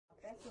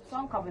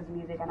song covers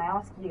music, and I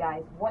ask you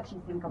guys what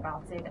you think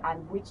about it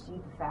and which do you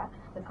prefer,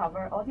 the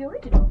cover or the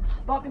original.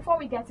 But before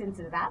we get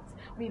into that,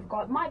 we've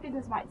got My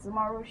Business My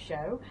Tomorrow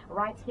show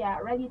right here,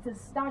 ready to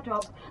start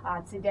up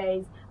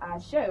today's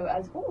show.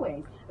 As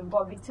always, we've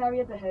got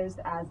Victoria, the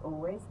host, as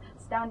always,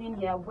 standing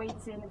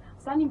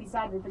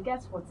beside with the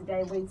guest for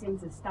today, waiting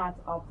to start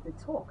off the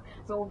talk.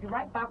 So we'll be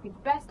right back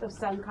with best of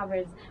song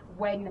covers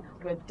when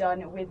we're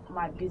done with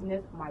My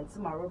Business My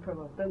Tomorrow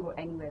promo. Don't go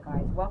anywhere,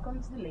 guys.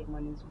 Welcome to the Late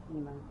Mornings with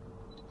Nima.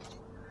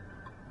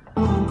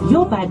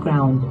 Your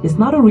background is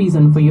not a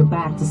reason for your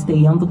back to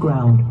stay on the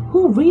ground.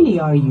 Who really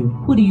are you?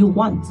 Who do you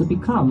want to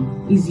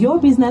become? Is your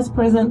business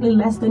presently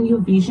less than your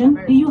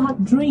vision? Do you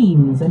have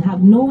dreams and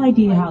have no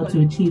idea how to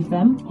achieve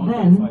them?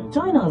 Then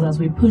join us as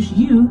we push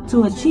you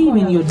to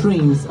achieving your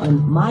dreams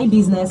on My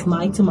Business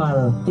My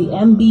Tomorrow, the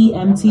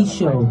Mbmt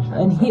show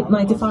on Hit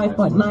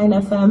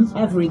 95.9 FM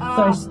every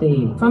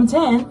Thursday from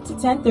 10 to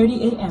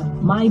 10:30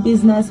 a.m. My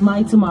Business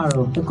My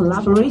Tomorrow, the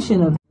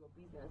collaboration of your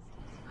business.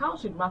 How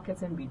should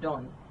marketing be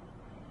done?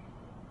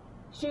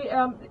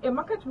 A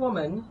market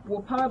woman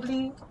will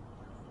probably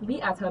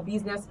be at her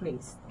business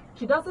place.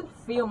 She doesn't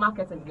feel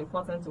marketing is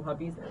important to her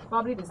business.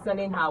 Probably be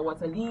selling her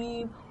water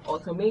leaf or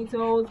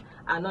tomatoes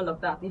and all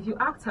of that. If you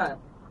ask her,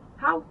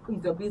 how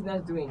is your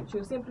business doing?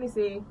 She'll simply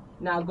say,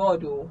 "Nah,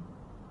 God, oh."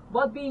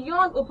 But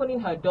beyond opening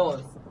her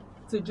doors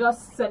to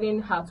just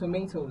selling her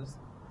tomatoes,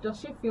 does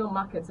she feel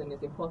marketing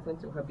is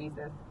important to her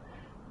business?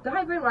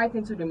 Diving right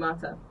into the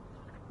matter,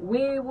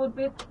 we would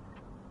be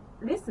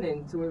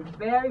listening to a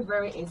very,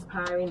 very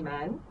inspiring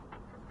man.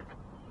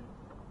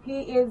 He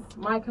is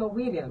Michael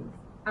Williams,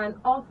 an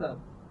author,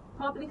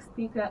 public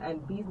speaker,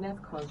 and business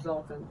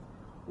consultant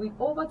with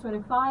over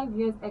 25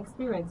 years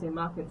experience in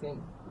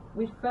marketing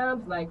with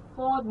firms like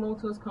Ford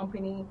Motors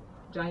Company,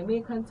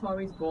 Jamaican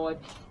Tourist Board,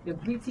 the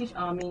British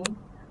Army,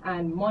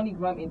 and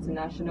MoneyGram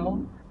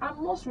International, and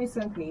most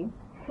recently,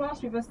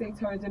 Cross River State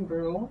Tourism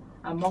Bureau,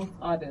 amongst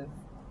others.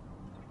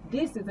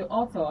 This is the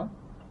author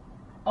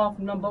of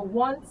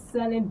 #1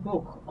 selling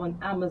book on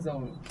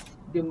Amazon,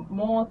 the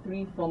More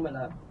 3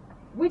 Formula,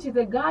 which is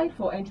a guide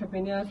for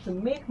entrepreneurs to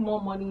make more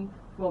money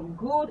from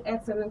good,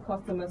 excellent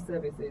customer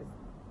services.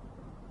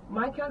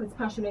 Michael is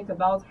passionate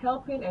about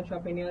helping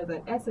entrepreneurs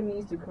and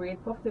SMEs to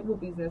create profitable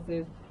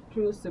businesses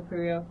through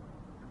superior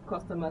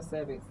customer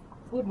service.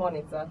 Good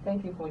morning, sir.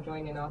 Thank you for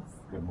joining us.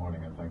 Good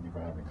morning, and thank you for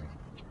having me.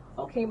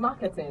 Okay,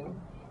 marketing.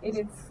 It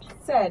is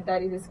said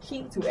that it is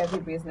key to every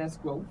business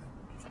growth.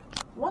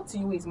 What to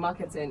you is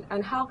marketing,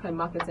 and how can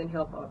marketing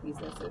help our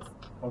businesses?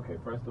 Okay,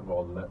 first of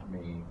all, let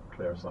me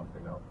clear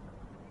something up.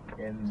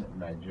 In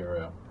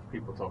Nigeria,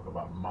 people talk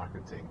about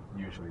marketing.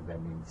 Usually they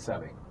mean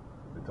selling.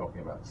 They're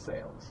talking about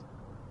sales.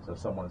 So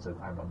someone says,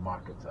 "I'm a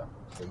marketer."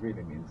 It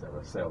really means they're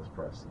a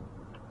salesperson.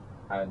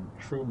 And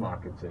true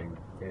marketing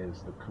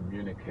is the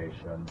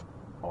communication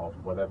of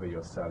whatever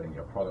you're selling,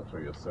 your product or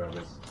your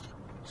service,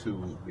 to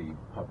the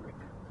public,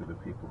 to the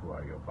people who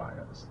are your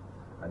buyers.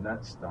 And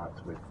that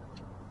starts with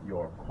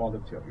your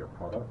quality of your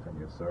product and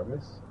your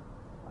service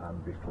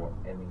before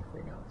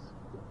anything else.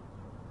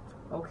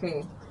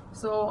 Okay,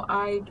 so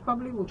I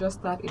probably will just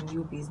start a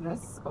new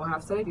business or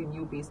have started a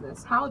new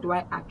business. How do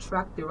I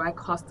attract the right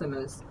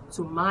customers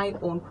to my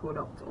own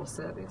product or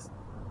service?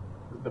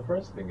 The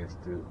first thing is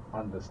to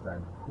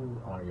understand who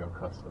are your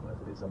customers.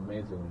 It's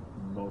amazing,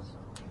 most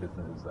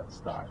businesses that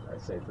start, I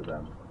say to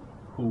them,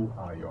 who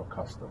are your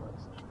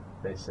customers?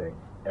 They say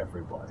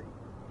everybody,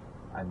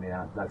 and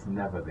that's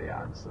never the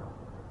answer.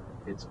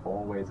 It's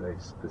always a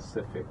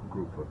specific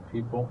group of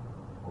people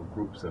or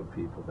groups of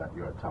people that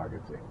you're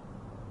targeting.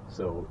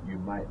 So you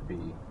might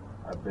be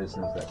a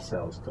business that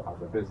sells to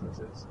other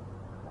businesses.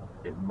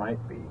 It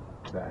might be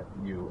that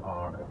you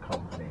are a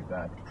company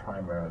that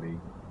primarily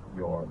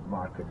your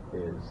market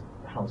is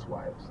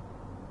housewives.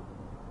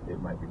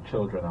 It might be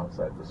children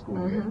outside the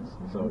school gates.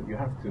 So you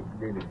have to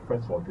really,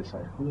 first of all,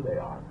 decide who they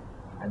are.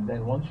 And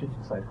then once you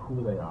decide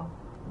who they are,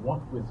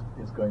 what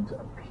is going to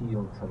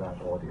appeal to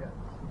that audience?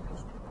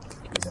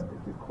 You know,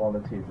 is it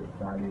quality, is it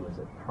value, is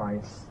it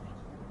price?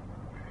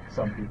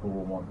 Some people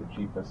will want the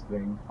cheapest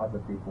thing, other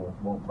people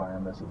won't buy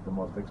unless it's the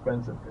most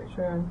expensive thing.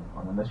 Sure.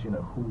 And unless you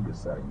know who you're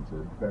selling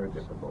to, it's very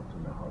difficult to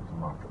know how to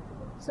market to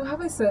them. So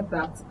having said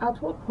that,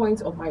 at what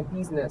point of my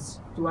business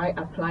do I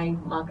apply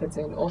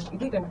marketing? Or is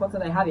it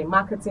important I have a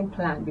marketing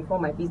plan before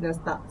my business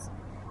starts?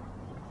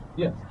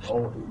 Yes,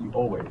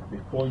 always.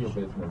 Before your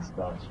business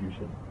starts, you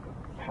should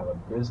have a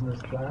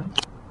business plan,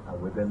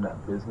 and within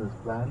that business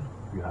plan,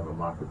 you have a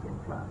marketing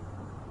plan.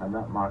 And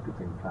that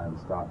marketing plan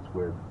starts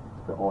with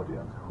the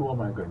audience. Who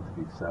am I going to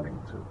be selling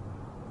to?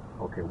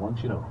 Okay,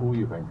 once you know who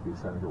you're going to be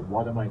selling to,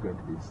 what am I going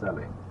to be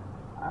selling?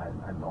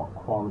 And what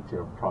quality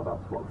of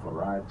products, what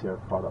variety of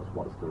products,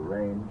 what's the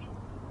range?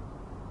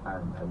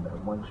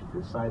 And once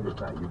you've decided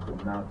that, you can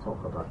now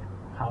talk about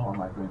how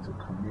am I going to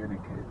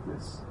communicate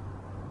this,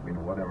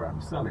 whatever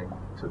I'm selling,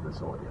 to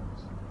this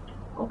audience.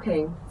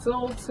 Okay,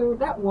 so to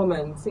that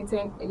woman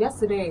sitting,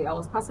 yesterday I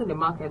was passing the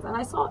market and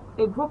I saw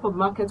a group of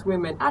market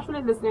women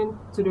actually listening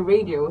to the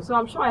radio. So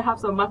I'm sure I have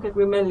some market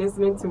women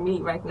listening to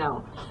me right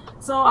now.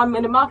 So I'm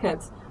in the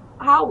market.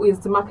 how is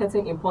the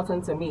marketing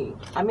important to me?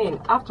 I mean,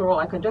 after all,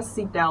 I can just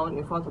sit down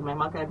in front of my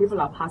market and people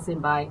are passing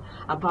by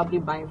and probably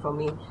buying from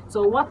me.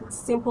 So what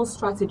simple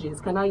strategies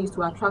can I use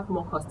to attract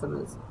more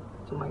customers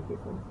to my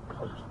people?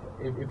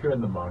 If you're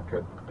in the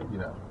market, you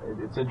know,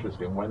 it's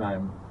interesting. When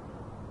I'm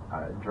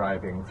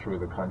driving through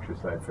the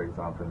countryside, for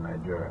example, in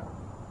Nigeria,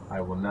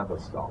 I will never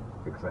stop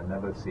because I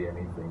never see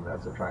anything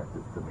that's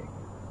attractive to me.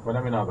 When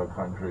I'm in other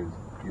countries,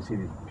 you see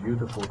these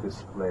beautiful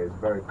displays,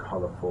 very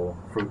colorful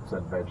fruits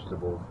and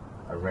vegetables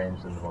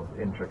arranged in the most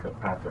intricate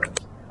patterns,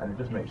 and it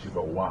just makes you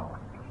go, wow.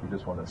 You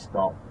just want to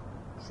stop,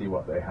 see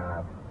what they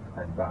have,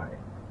 and buy.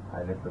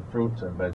 And if the fruits and vegetables